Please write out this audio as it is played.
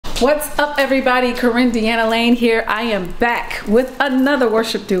What's up, everybody? KORIN Deanna Lane here. I am back with another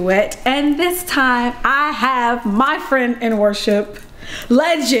worship duet, and this time I have my friend in worship,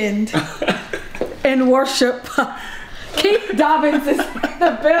 legend in worship, Keith Dobbins is in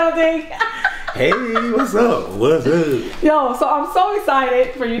the building. Hey, what's up? What's up? Yo, so I'm so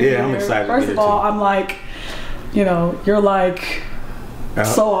excited for you to be here. I'm excited. First of all, I'm like, you know, you're like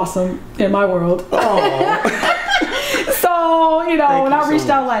so awesome in my world. Oh. So, you know, when I reached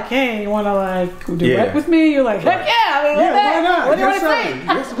out like, hey, you want to like duet with me? You're like, heck yeah. I mean, why not? What do you want to say?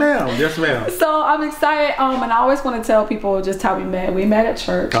 Yes, ma'am. Yes, ma'am. So I'm excited. And I always want to tell people just how we met. We met at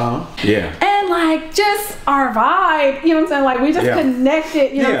church. Yeah. And like just our vibe, you know what I'm saying? Like we just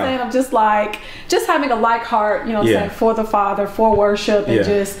connected, you know what I'm saying? Of just like, just having a like heart, you know what I'm saying? For the Father, for worship, and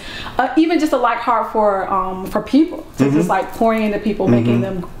just, even just a like heart for people. So just like pouring into people, making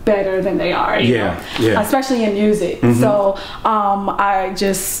them better than they are, you know? Especially in music. So I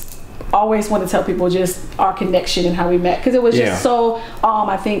just always want to tell people just our connection and how we met, because it was just so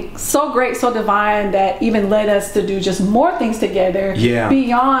I think so great, so divine, that even led us to do just more things together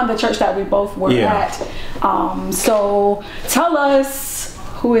beyond the church that we both were at. So tell us,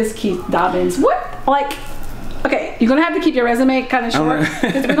 who is Keith Dobbins? What, like, okay, you're gonna have to keep your resume kind of short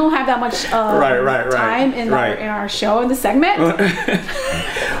because we don't have that much time in our show, in the segment.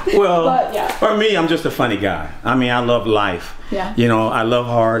 Well, but, for me, I'm just a funny guy. I mean, I love life. You know, I love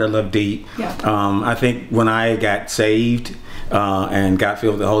hard, I love deep. I think when I got saved and got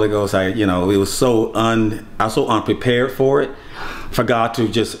filled with the Holy Ghost, it was I was so unprepared for it. For God to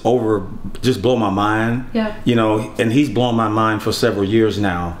just blow my mind, you know, and He's blown my mind for several years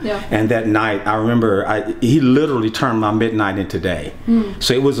now. And that night, I remember, He literally turned my midnight into day.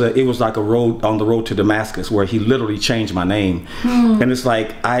 So it was like a road on the road to Damascus, where He literally changed my name. And it's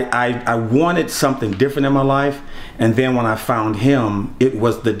like I wanted something different in my life, and then when I found Him, it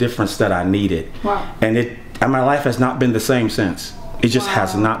was the difference that I needed. And my life has not been the same since. It just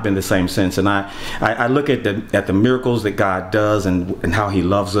has not been the same since. And I look at the miracles that God does and how He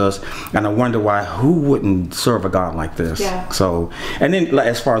loves us, and I wonder who wouldn't serve a God like this. So, and then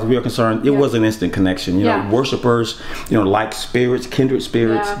as far as we are concerned, it was an instant connection. You know, worshipers, you know, like spirits, kindred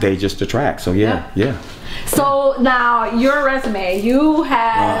spirits, they just attract. So yeah. So now your resume, you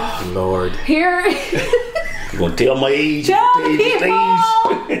have Lord here. You gonna tell my age? Tell people.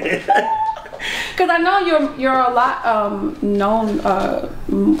 Because I know you're a lot known,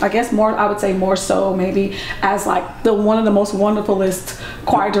 I guess I would say more so maybe as like one of the most wonderfulest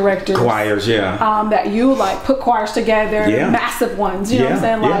choir directors. Choirs, that you like put choirs together, massive ones, you know what I'm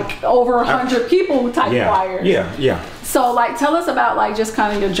saying? Like over 100 people type choirs. So like tell us about like just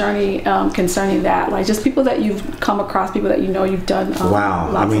kind of your journey concerning that, like just people that you've come across, people that you know you've done.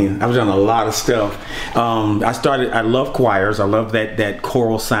 Wow, I mean, I've done a lot of stuff. I love choirs. I love that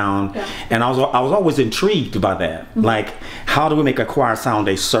choral sound, and I was always intrigued by that. Like, how do we make a choir sound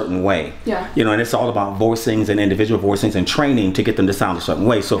a certain way? You know, and it's all about voicings and individual voicings and training to get them to sound a certain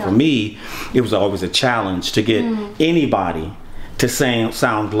way. So for me, it was always a challenge to get anybody to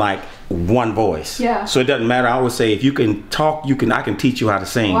sound like one voice. So it doesn't matter. I always say, if you can talk, I can teach you how to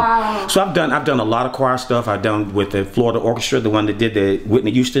sing. So I've done a lot of choir stuff. I've done with the Florida Orchestra, the one that did the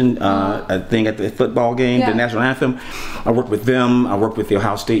Whitney Houston thing at the football game, the national anthem. I worked with them. I worked with the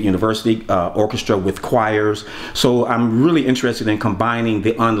Ohio State University Orchestra with choirs. So I'm really interested in combining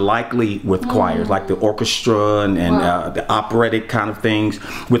the unlikely with choirs, like the orchestra and the operatic kind of things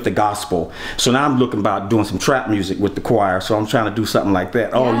with the gospel. So now I'm looking about doing some trap music with the choir. So I'm trying to do something like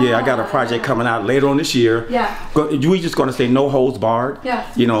that. I got a project coming out later on this year. We just going to say no holds barred.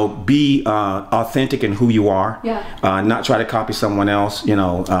 You know, be authentic in who you are. Not try to copy someone else. You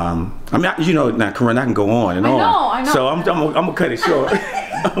know, I mean, you know, now KORIN, I can go on and on. I know. So I'm gonna cut it short.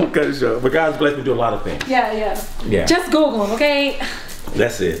 I'm gonna cut it short. But God's blessed me to do a lot of things. Just Google them, okay?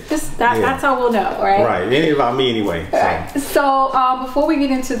 That's it. That's how we'll know, right? Right. It ain't about me anyway. So before we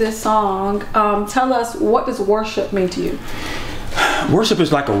get into this song, tell us, what does worship mean to you? Worship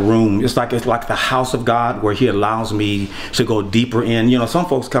is like a room. It's like the house of God, where He allows me to go deeper in. You know, some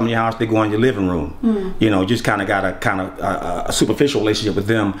folks come in your house, they go in your living room. You know, just kind of got a superficial relationship with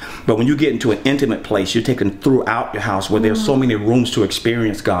them. But when you get into an intimate place, you're taken throughout your house, where there's so many rooms to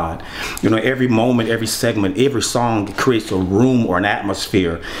experience God. You know, every moment, every segment, every song creates a room or an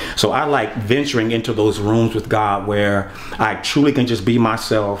atmosphere. So I like venturing into those rooms with God, where I truly can just be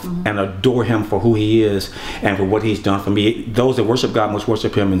myself and adore Him for who He is and for what He's done for me. Those that worship God must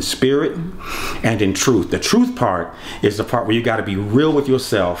worship Him in spirit and in truth. The truth part is the part where you got to be real with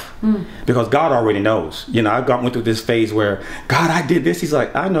yourself, because God already knows. You know, I went through this phase where, God, I did this. He's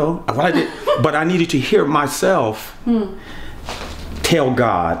like, I know what I did, but I needed to hear myself tell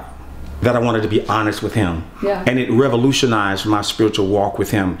God that I wanted to be honest with him. Yeah. And it revolutionized my spiritual walk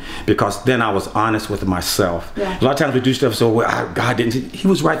with him, because then I was honest with myself. Yeah. A lot of times we do stuff so, well, God didn't, he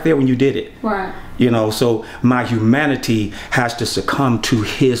was right there when you did it. Right. You know, so my humanity has to succumb to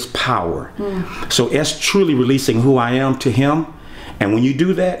his power. So it's truly releasing who I am to him. And when you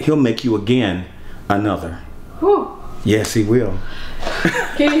do that, he'll make you again another. Whew. Yes, he will.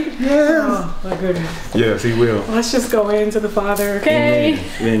 Keith? Yes. Oh, my goodness. Yes, he will. Let's just go into the Father, okay?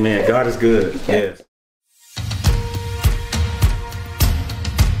 Amen. Amen. God is good. Okay. Yes.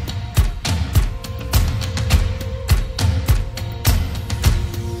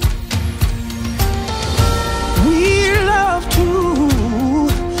 We love to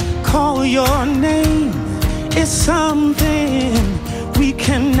call your name. It's something we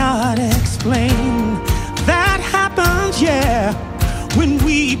cannot explain. That happens, yeah, when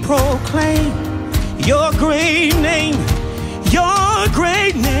we proclaim your great name. Your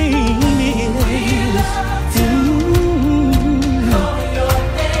great name is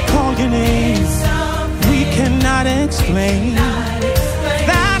call your name. We cannot explain.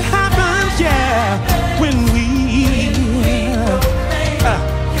 That happens, yeah, when we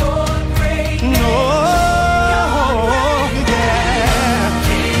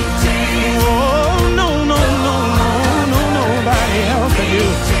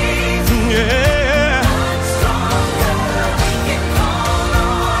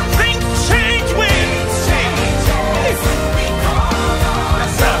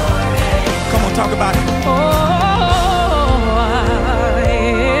talk about it. Oh,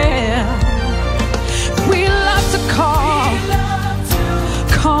 yeah. We love to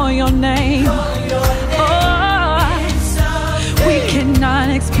call your name. Oh, we cannot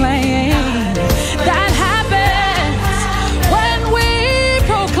explain. That happens when we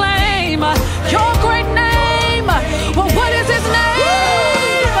proclaim your great name. Well, what is his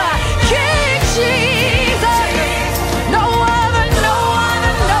name? King Jesus. No other name.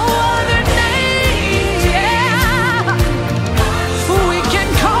 Yeah. We can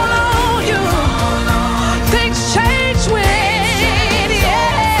call on you. Things change when,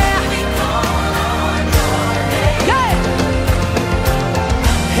 yeah.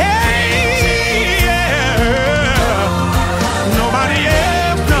 Hey, yeah. Nobody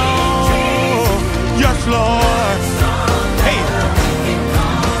else knows. Yes, Lord. Hey.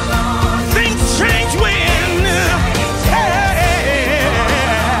 Things change when. Hey.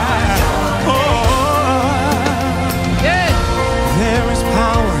 Oh. Yeah. There is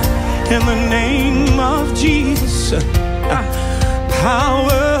power in the name of Jesus.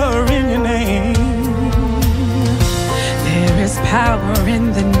 Power in your name. There is power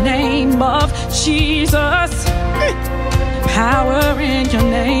in the name of Jesus. Power in your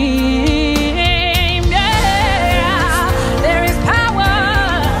name. Yeah. There is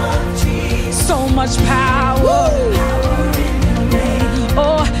power. So much power.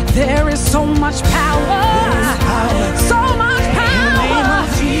 Oh, there is so much power. So much power.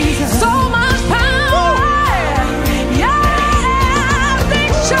 So much power. Yeah.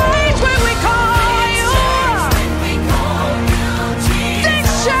 Things change when we call you.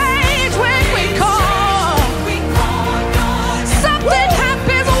 Things change when we call. Something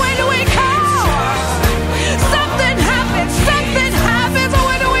happens when we call. Something happens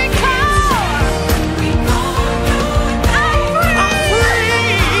when we call.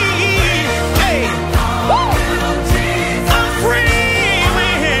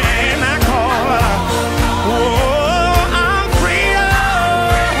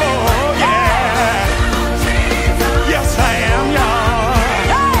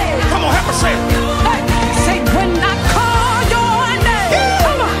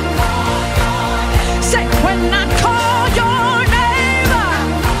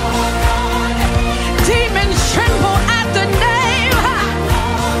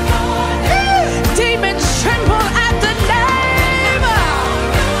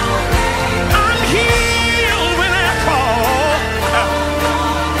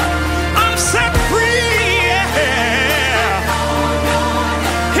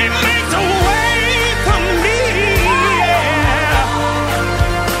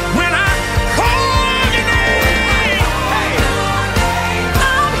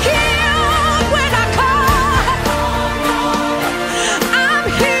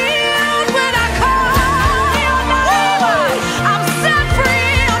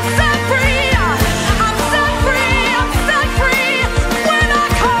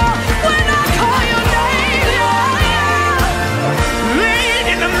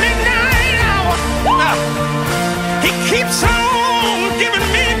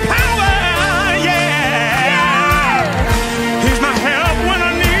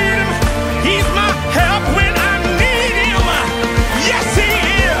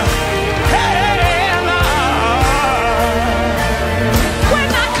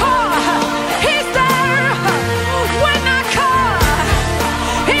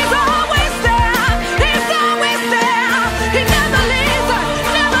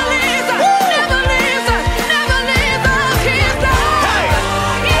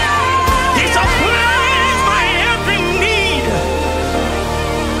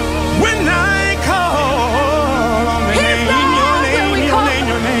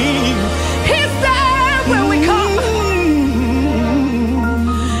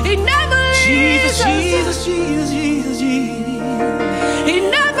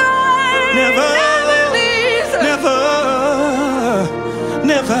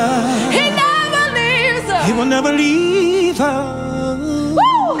 never leave her.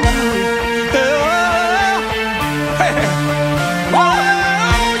 Woo!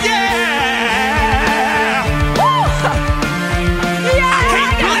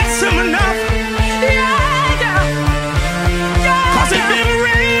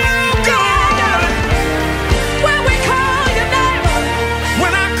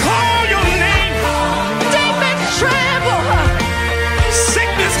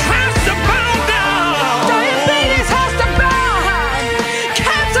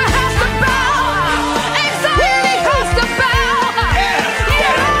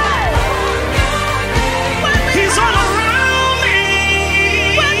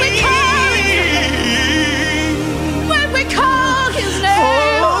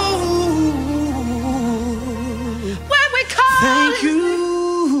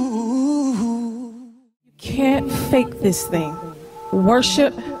 Fake this thing.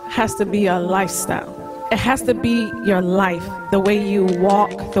 Worship has to be a lifestyle. It has to be your life, the way you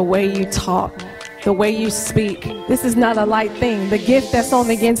walk, the way you talk, the way you speak. This is not a light thing. The gift that's on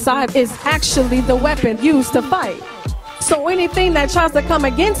the inside is actually the weapon used to fight. So anything that tries to come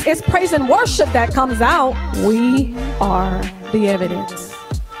against, it's praise and worship that comes out. We are the evidence.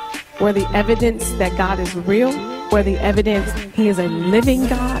 We're the evidence that God is real. We're the evidence He is a living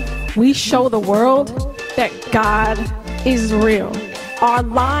God. We show the world that God is real. Our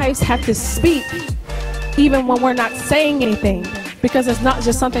lives have to speak even when we're not saying anything, because it's not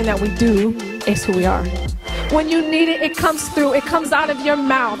just something that we do, it's who we are. When you need it, it comes through. It comes out of your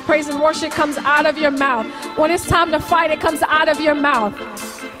mouth. Praise and worship comes out of your mouth. When it's time to fight, it comes out of your mouth.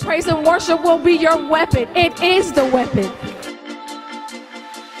 Praise and worship will be your weapon. It is the weapon.